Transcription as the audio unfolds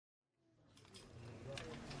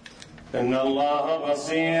إن الله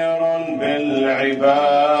بصير بالعباد.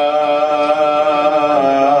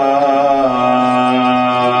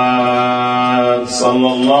 صلى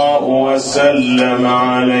الله وسلم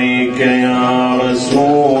عليك يا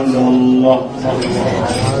رسول الله.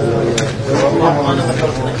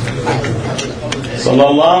 صلى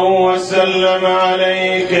الله وسلم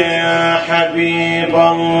عليك يا حبيب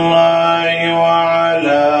الله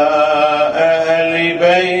وعلى أهل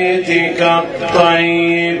بيتك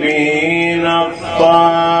الطيبين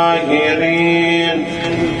الطاهرين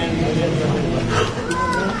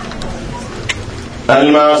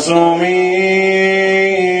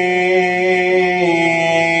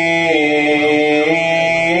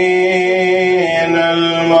المعصومين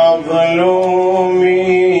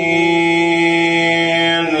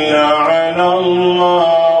المظلومين. لعن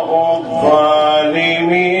الله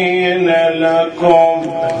الظالمين لكم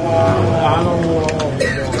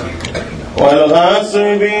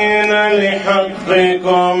والغاصبين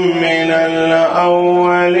لحقكم من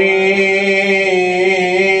الأولين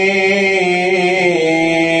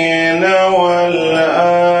والآخرين.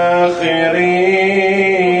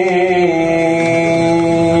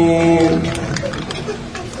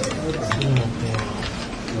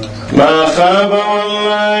 ما خاب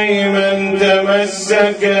والله من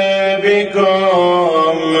تمسك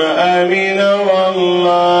بكم، أمن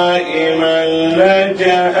والله من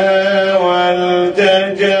لجأ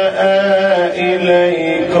والتجأ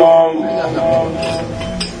إليكم.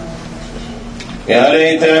 يا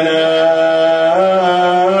ليتنا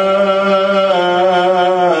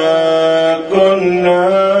كنا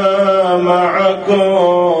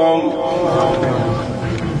معكم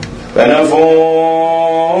فنفوز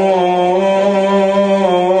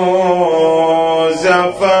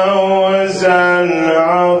فوزا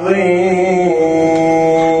عظيما.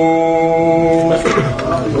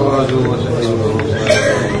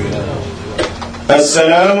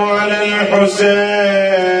 السلام على الحسين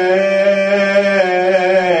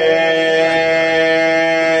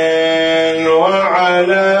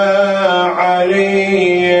وعلى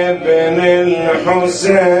علي بن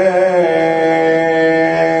الحسين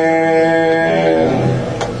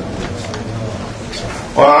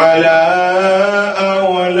وعلى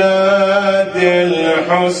أولاد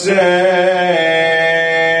الحسين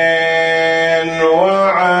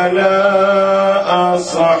وعلى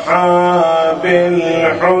أصحاب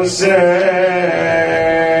الحسين.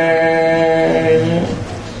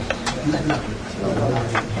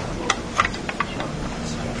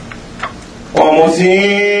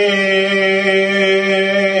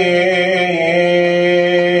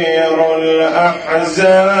 ومثير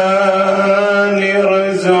الأحزان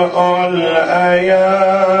رزق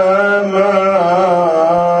الأيام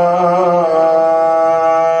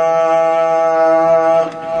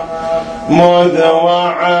مذ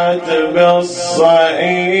وعت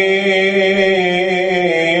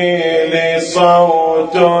بالصئيل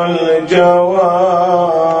صوت الجواد.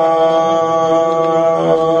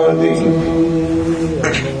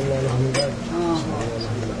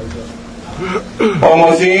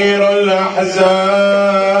 ومثير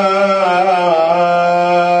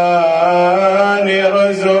الأحزان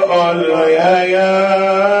رزق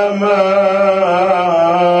الأيام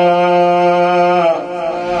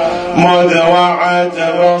مذ وعت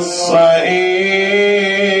بالصئيل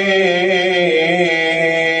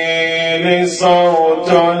صوت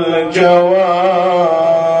الجواد.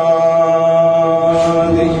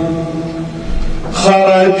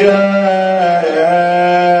 خرجت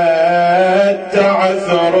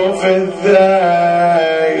تعثر في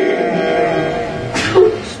الذيل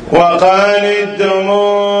وقال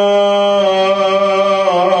الدموع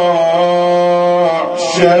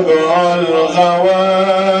شبع الغوادي.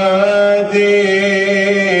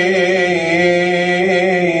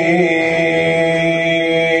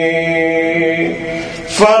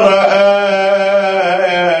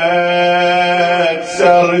 فرأت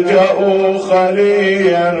سرجأ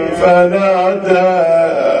خليا فنادى.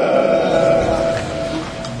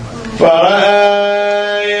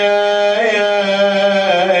 فرأت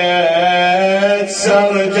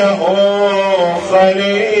سرجه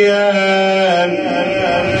خليا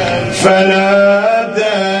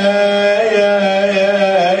فنادى.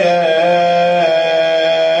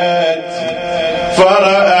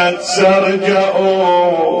 فرأت سرجه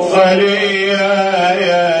خليا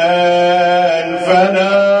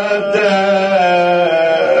فنادى.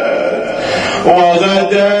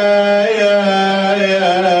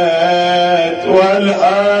 وغدايات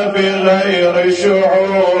والها بغير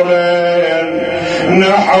شعور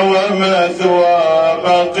نحو مثوى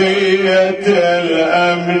بقية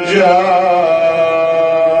الأمجاد.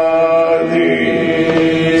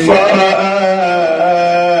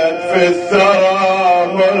 فرأت في الثرى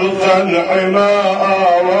ملقا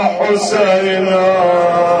حماء وحسينا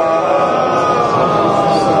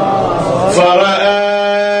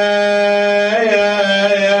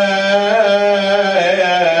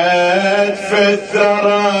فرأت في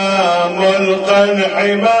الثرى ملقا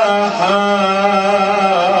حماها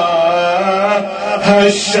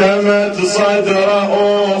هشمت صدره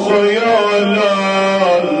خيول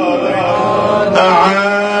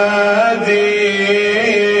أعادي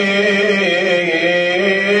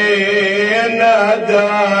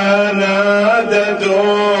نادته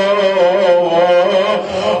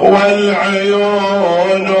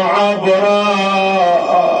والعيون عبراء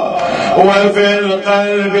وفي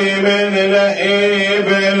القلب من لهيب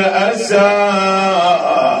الأسى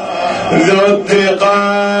ذو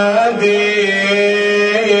اتقاد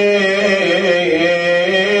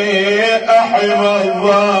أحمى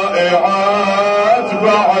الضائعات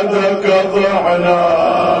بعدك ضعنا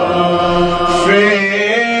في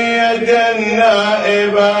يد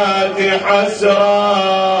النائبات حسرا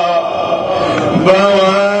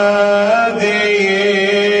بوادي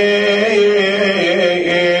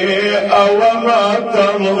أو ما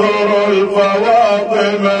تنظر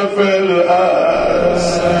الفواطم في الأس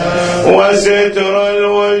وستر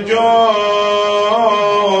الوجوه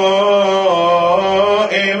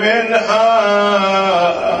منها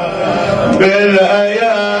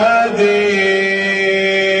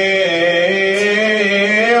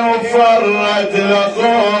بالأيادي وفرت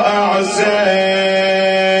لأخو أعسين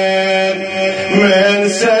من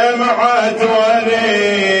سمعة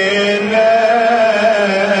ولينا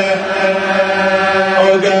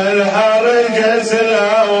وقالها رجس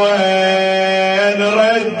لوين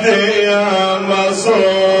ردي يا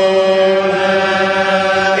مصون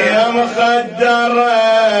يا مخدرة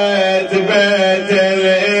بيت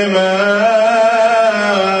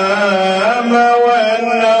الإمام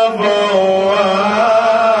والنبوة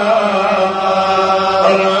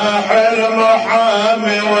راح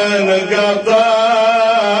المحامي وانقطع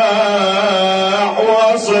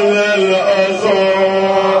وصل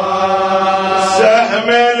الأخوة سهم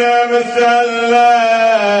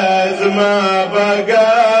المثلث ما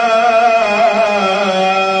بقى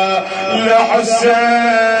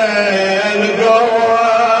لحسين قوة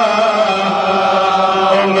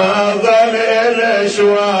وما ظل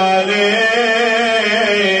الاشوالي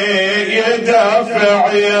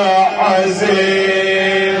يدافع يا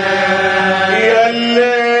حزين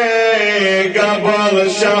يلي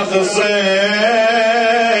قبل شخصين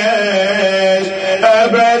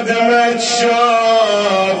ابد ما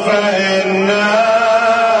تشوفه الناس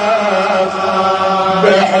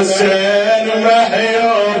بحسين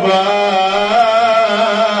محيوبه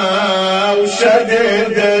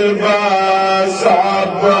وشديد الباس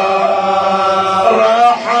عبا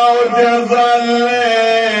راح وتظلي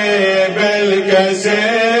بالكسير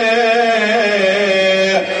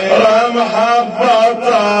محبط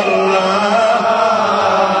الله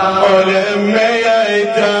ولمي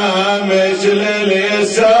يتامش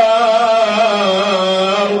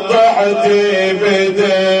لليسار طحتي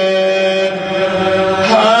بدين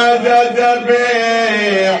هذا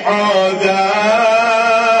ذبيح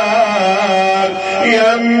وذاك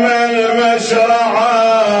يم المشرعة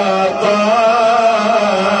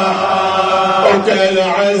طاح وكل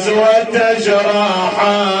عزوة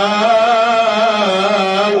تجرحها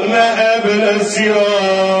ونهب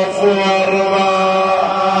السيوف والرماح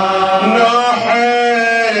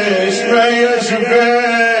نوحش ما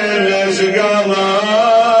يشفيلش قلب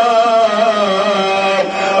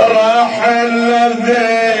راح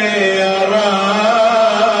الذيرة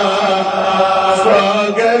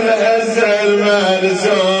فوق الهز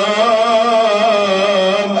الملزوم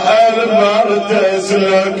البر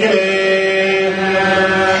تسلكي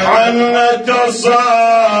حنت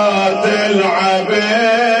صوت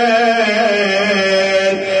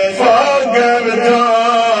العبيد فوق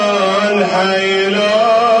بدون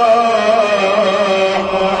هيلوح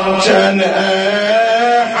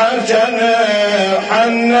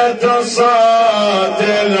حنت صوت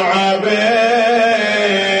العبيد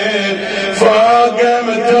فوق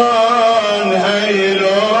بدون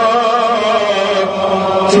هيلوح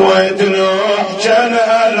تويت نوح جن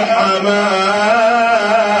الحمام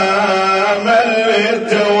اللي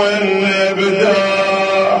تون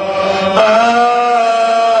بدوح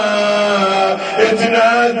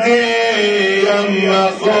تنادي يم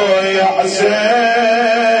اخوي حسين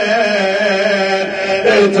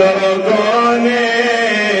اتركوني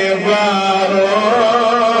بروح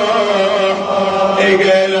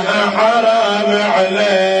يقلها حرام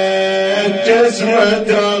عليك جسمة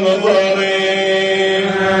تنظري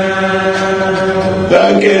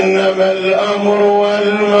لكنما الأمر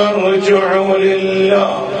والمرجع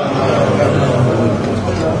لله.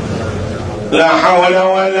 لا حول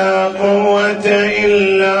ولا قوة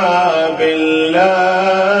إلا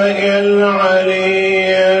بالله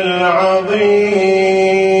العلي العظيم.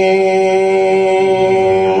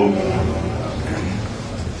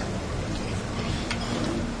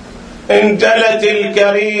 انجلت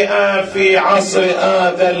الكريهة في عصر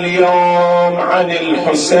هذا اليوم عن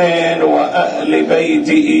الحسين وأهل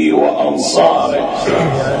بيته وأنصاره،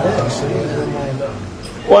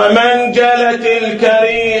 ومن جلت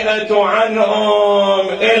الكريهة عنهم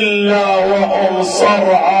إلا وهم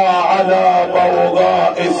صرعى على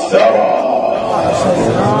بوضاء الثرى.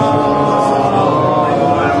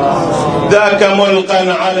 ذاك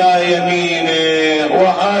ملقا على يمينه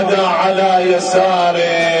وهذا على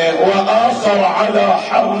يساره وآخر على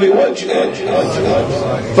حر وجهه،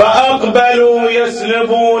 فأقبلوا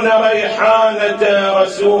يسلبون ريحانة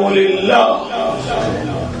رسول الله،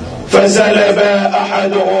 فسلب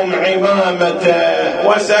أحدهم عمامته،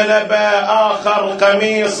 وسلب آخر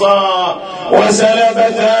قميصه، وسلب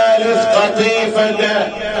ثالث قطيفته،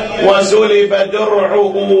 وسلب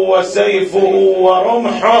درعه وسيفه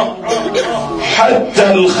ورمحه،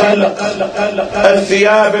 حتى الخلق،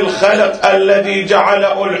 الثياب الخلق الذي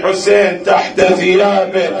جعله الحسين تحت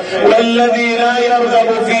ثيابه والذي لا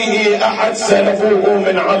يرغب فيه أحد سلبوه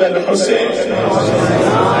من على الحسين.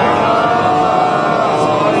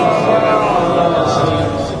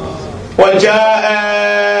 وجاء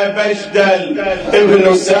بجدل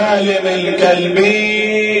ابن سالم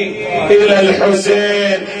الكلبي إلى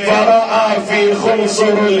الحسين فرأى في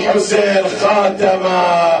خنصر الحسين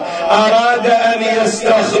خاتما، أراد أن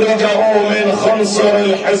يستخرجه من خنصر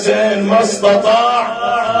الحسين ما استطاع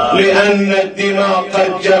لأن الدماء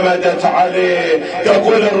قد جمدت عليه.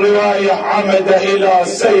 تقول الرواية عمد إلى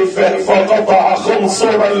سيفه فقطع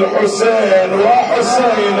خنصر الحسين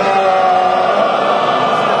وحسينا.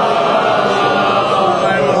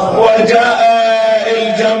 وجاء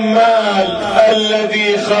الجمال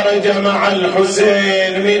الذي خرج مع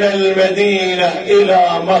الحسين من المدينة إلى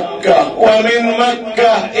مكة ومن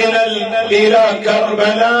مكة إلى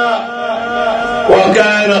كربلاء،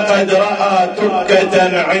 وكان قد رأى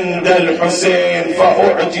تكة عند الحسين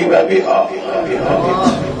فأعجب بها،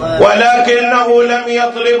 ولكنه لم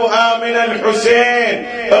يطلبها من الحسين.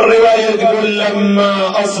 الرواية تقول لما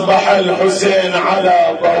أصبح الحسين على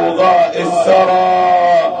بوضاء الثرى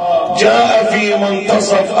جاء في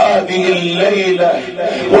منتصف هذه الليلة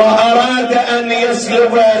وأراد أن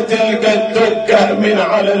يسلب تلك التكة من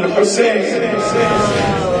على الحسين.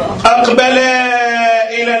 أقبل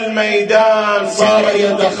إلى الميدان، صار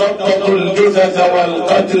يتخطط الجثث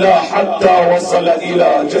والقتلى حتى وصل إلى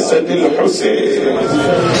جسد الحسين،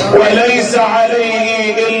 وليس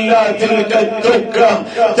عليه إلا تلك التكة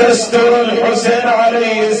تستر الحسين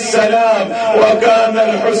عليه السلام. وكان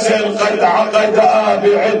الحسين قد عقدها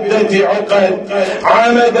بعدة عقد،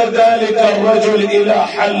 عمد ذلك الرجل إلى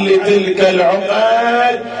حل تلك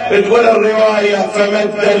العقد. تقول الرواية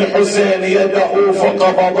فمد الحسين يده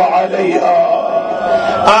فقبض عليها،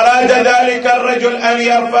 أراد ذلك الرجل أن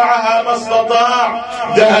يرفعها ما استطاع،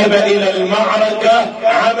 ذهب إلى المعركة،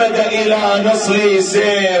 عمد إلى نصل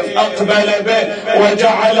سيف، أقبل به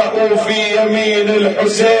وجعله في يمين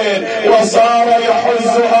الحسين وصار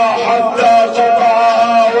يحزها حتى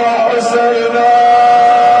قطعها وحسينا.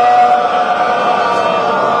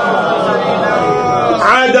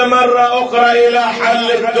 عاد مرة أخرى إلى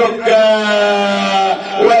حل التكة،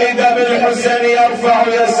 وإذا بالحسين يرفع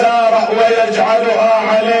يساره ويجعلها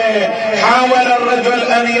عليه. حاول الرجل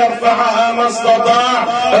أن يرفعها ما استطاع.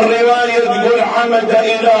 الرواية تقول عمد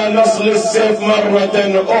إلى نصل السيف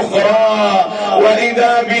مرة أخرى،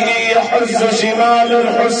 وإذا به يحز شمال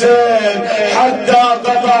الحسين حتى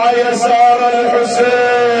قطع يسار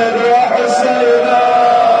الحسين وحسينا.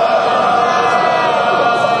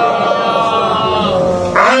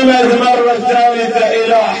 عمد مرة ثالثة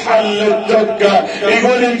إلى حل التكة.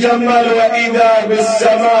 يقول الجمال وإذا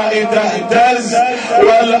بالسماء تهتز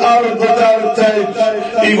والأرض ترتج.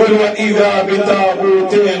 يقول وإذا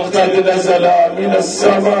بتابوتين قد نزلا من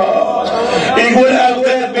السماء. يقول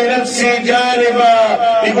ألقيت بنفسي جانبا.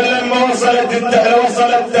 يقول لما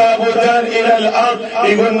وصلت تابوتان إلى الأرض،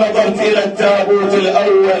 يقول نظرت إلى التابوت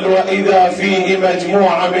الأول وإذا فيه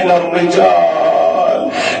مجموعة من الرجال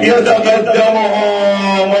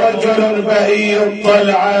يتقدمهم ورجل بهي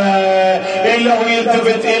الطلعة إلا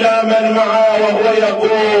يلتفت إلى من معه وهو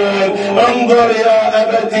يقول انظر يا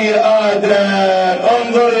أبتي آدم،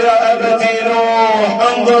 انظر يا أبتي نوح،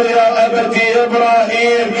 انظر يا أبتي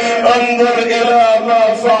إبراهيم، انظر إلى ما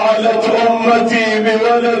فعلت أمتي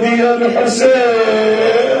بولدي الحسين.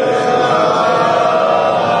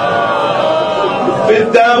 في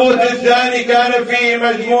التابوت الثاني كان فيه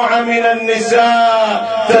مجموعة من النساء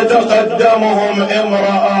تتقدمهم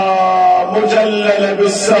امرأة مجللة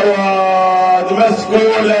بالسواد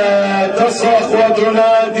مثقولة تصرخ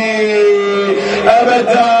وتنادي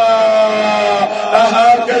أبتا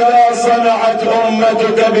أهكذا صنعت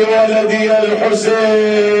أمتك بولدي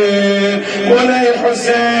الحسين؟ بني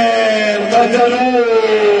حسين قتلوه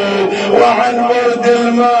وعن مرد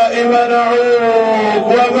الماء منعوك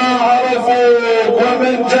وما عرفوك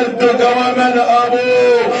ومن جدك ومن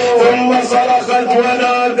أبوك، ثم صرخت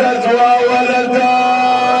ونادت وولدا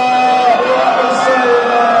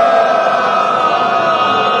حسينا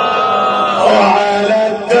وعلى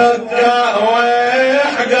الدكة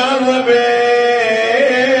ويح قلبي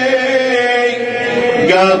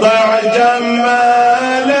قطع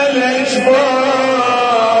جمال الاشفاق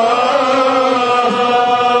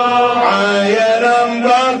عاينا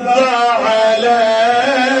مبضع على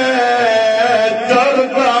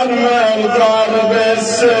التربة من ضرب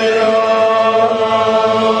السيوف،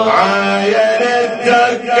 عاين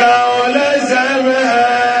الدكة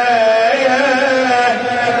ولزمها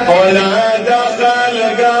ولا دخل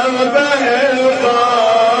قلبه الخوف،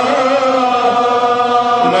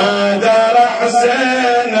 ما درى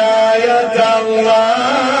حسين آية الله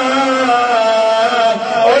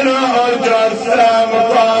ونهج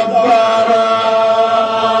مطبرة،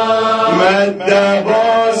 مد ابو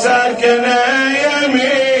سكنه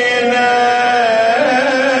يمينه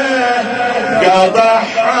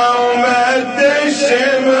قطعها ومد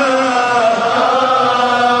الشمال،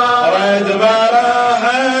 رد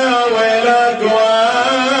براها والاكوان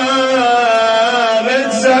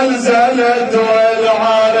تزلزلت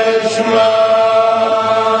والعرش ما،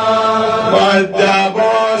 مد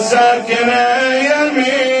ابو سكنه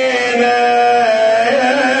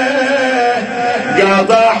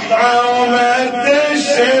قطعها ومد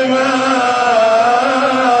الشمال،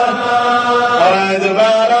 رد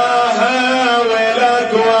براها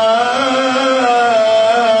والاكوان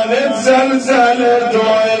تزلزلت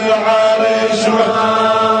والعرش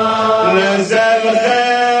نزل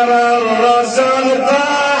خير الرسل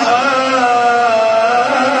طه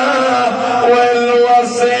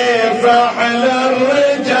والوصيف احلى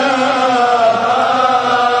الرجال،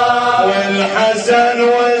 والحسن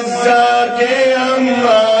والزاكي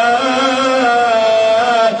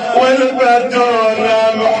والبدون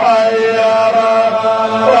محيرة،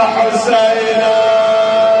 وحسينا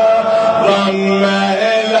ضم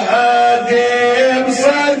الهادي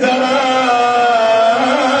بصدره،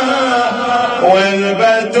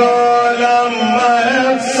 والبدون ما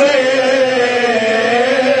تصيح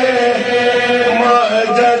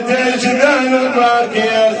مؤجة ذنبك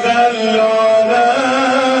يخلونك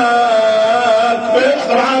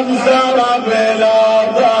بحرم ثرى بلا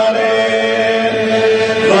ضرير،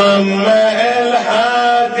 ضم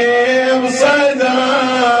الحادي بصدره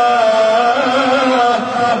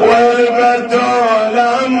والبتول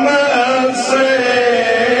لما تصيح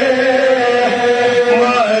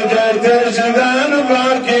موجة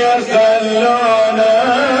ذنبك يخلونك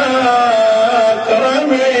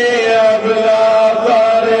رمية بلا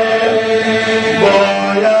طريق،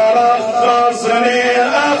 بويا رخصني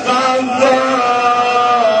اخذ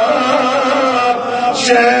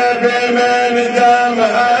شيب من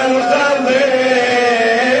دمها الخضير،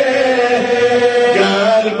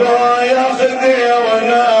 قلبه يخذي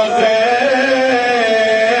وناخيت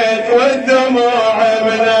والدموع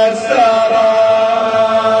من الثرى،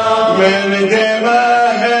 من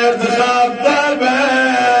دماه تخضبت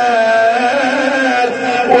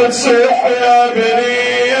وتصيح يا بني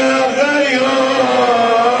يا غيور،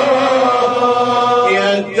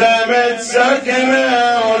 يدمت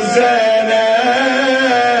سكنه وزينب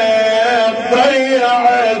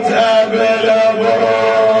ضيعتها بالابرور،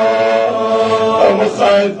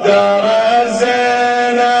 مخدرة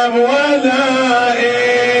زينب ولائي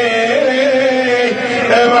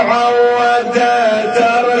معودة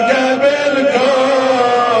تركب الكون،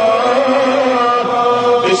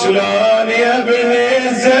 شلون يا ابني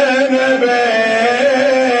زينب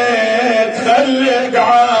تخليك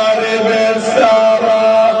عارب الثرى،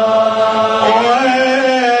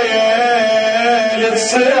 ويل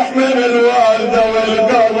تصيح من الوالدة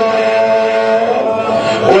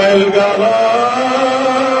والقلب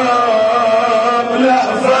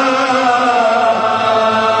لهفان،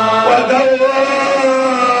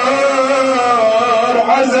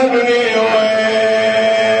 عزبني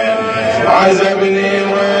وين عزبني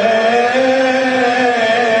وين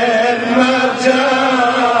ما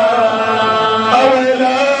جاء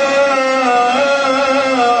ولا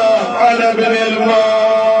على ابن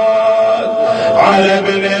المات على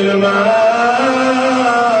ابن المات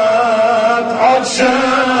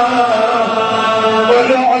عطشان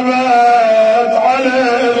ولعبت على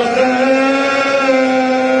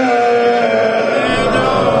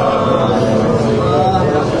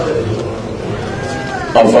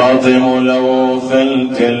فاطم لو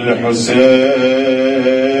خلت الحسين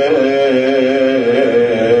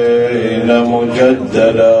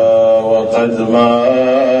مجدلا وقد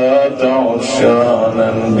مات عشانا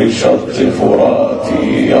بشط فراتي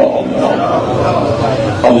يا الله.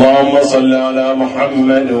 اللهم صل على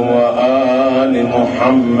محمد وآل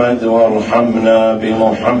محمد وارحمنا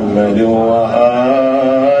بمحمد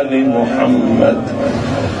وآل محمد.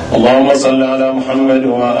 اللهم صل على محمد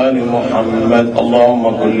وآل محمد. اللهم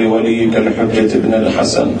كن لوليك الحجة ابن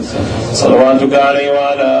الحسن صلواتك عليه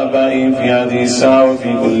وعلى آبائه في هذه الساعة وفي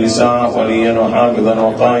كل ساعة وليا وحافظا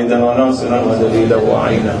وقائدا وناصرا ودليلا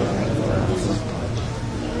وعينا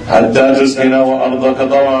حتى تسكنه أرضك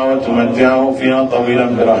طوعا وتمتعه فيها طويلا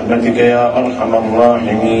برحمتك يا أرحم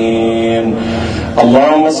الراحمين.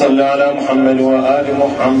 اللهم صل على محمد وآل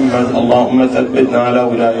محمد. اللهم ثبتنا على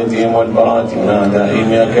ولايتهم والبراءة من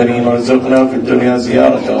أعدائهم يا كريم. ارزقنا في الدنيا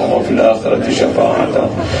زيارتهم وفي الآخرة شفاعتهم.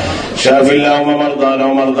 شاف اللهم مرضانا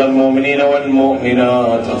ومرضى المؤمنين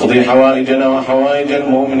والمؤمنات. اقضي حوائجنا وحوائج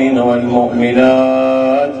المؤمنين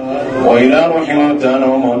والمؤمنات وإلى روح موتانا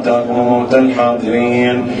وموتاكم وموتى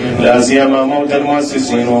الحاضرين لا سيما موتى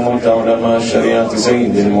المؤسسين وموتى علماء الشريعة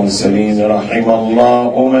سيد المرسلين. رحم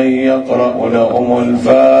الله من يقرأ لهم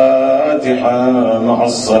الفاتحة مع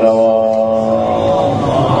الصلوات.